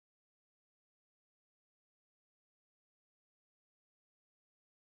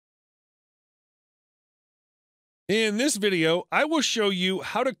In this video, I will show you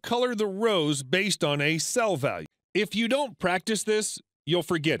how to color the rows based on a cell value. If you don't practice this, you'll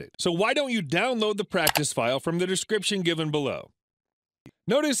forget it. So why don't you download the practice file from the description given below?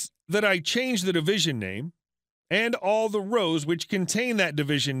 Notice that I changed the division name, and all the rows which contain that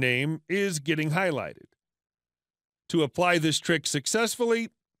division name is getting highlighted. To apply this trick successfully,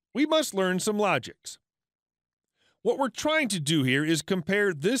 we must learn some logics. What we're trying to do here is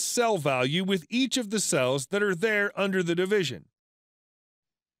compare this cell value with each of the cells that are there under the division.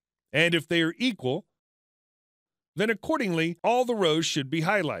 And if they are equal, then accordingly, all the rows should be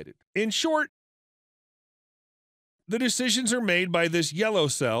highlighted. In short, the decisions are made by this yellow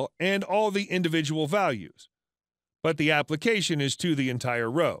cell and all the individual values, but the application is to the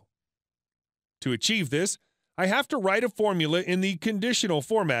entire row. To achieve this, I have to write a formula in the conditional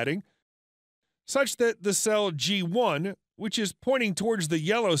formatting such that the cell G1, which is pointing towards the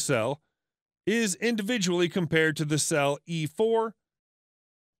yellow cell, is individually compared to the cell E4,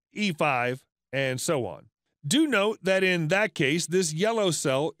 E5, and so on. Do note that in that case, this yellow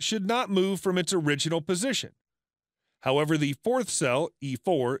cell should not move from its original position. However, the fourth cell,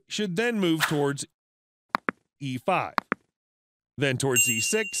 E4, should then move towards E5, then towards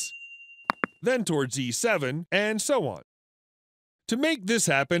E6, then towards E7, and so on. To make this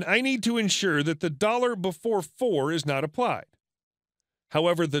happen, I need to ensure that the dollar before 4 is not applied.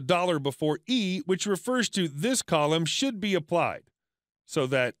 However, the dollar before E, which refers to this column, should be applied, so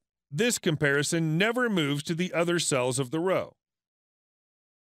that this comparison never moves to the other cells of the row.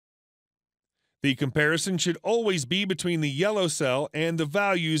 The comparison should always be between the yellow cell and the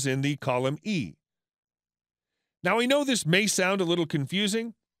values in the column E. Now, I know this may sound a little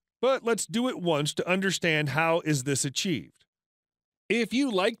confusing, but let's do it once to understand how is this achieved. If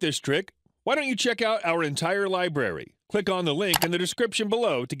you like this trick, why don't you check out our entire library? Click on the link in the description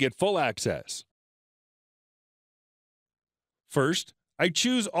below to get full access. First, I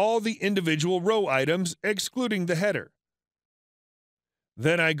choose all the individual row items, excluding the header.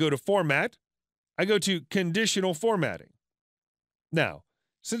 Then I go to Format. I go to Conditional Formatting. Now,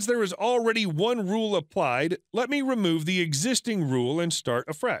 since there is already one rule applied, let me remove the existing rule and start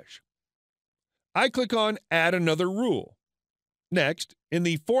afresh. I click on Add Another Rule. Next, in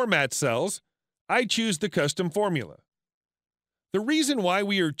the Format cells, I choose the custom formula. The reason why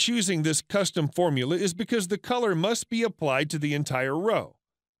we are choosing this custom formula is because the color must be applied to the entire row.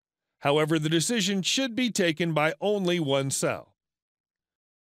 However, the decision should be taken by only one cell.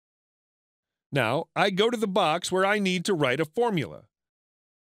 Now, I go to the box where I need to write a formula.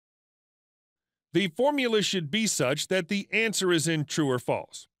 The formula should be such that the answer is in true or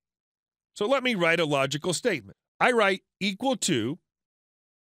false. So let me write a logical statement. I write equal to,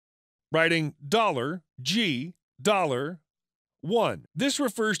 writing $G, $1. This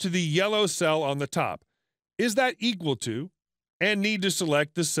refers to the yellow cell on the top. Is that equal to, and need to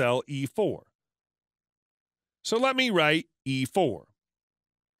select the cell E4. So let me write E4.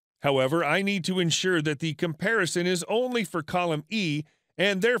 However, I need to ensure that the comparison is only for column E,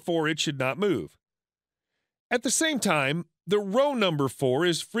 and therefore it should not move. At the same time, the row number 4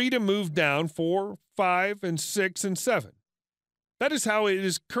 is free to move down 4, 5, and 6, and 7. That is how it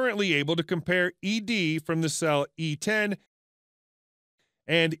is currently able to compare ED from the cell E10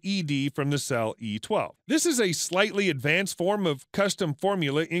 and ED from the cell E12. This is a slightly advanced form of custom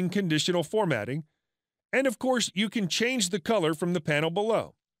formula in conditional formatting, and of course, you can change the color from the panel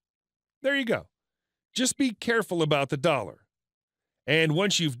below. There you go. Just be careful about the dollar. And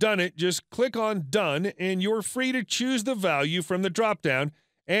once you've done it, just click on Done, and you're free to choose the value from the dropdown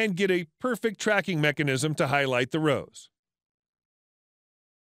and get a perfect tracking mechanism to highlight the rows.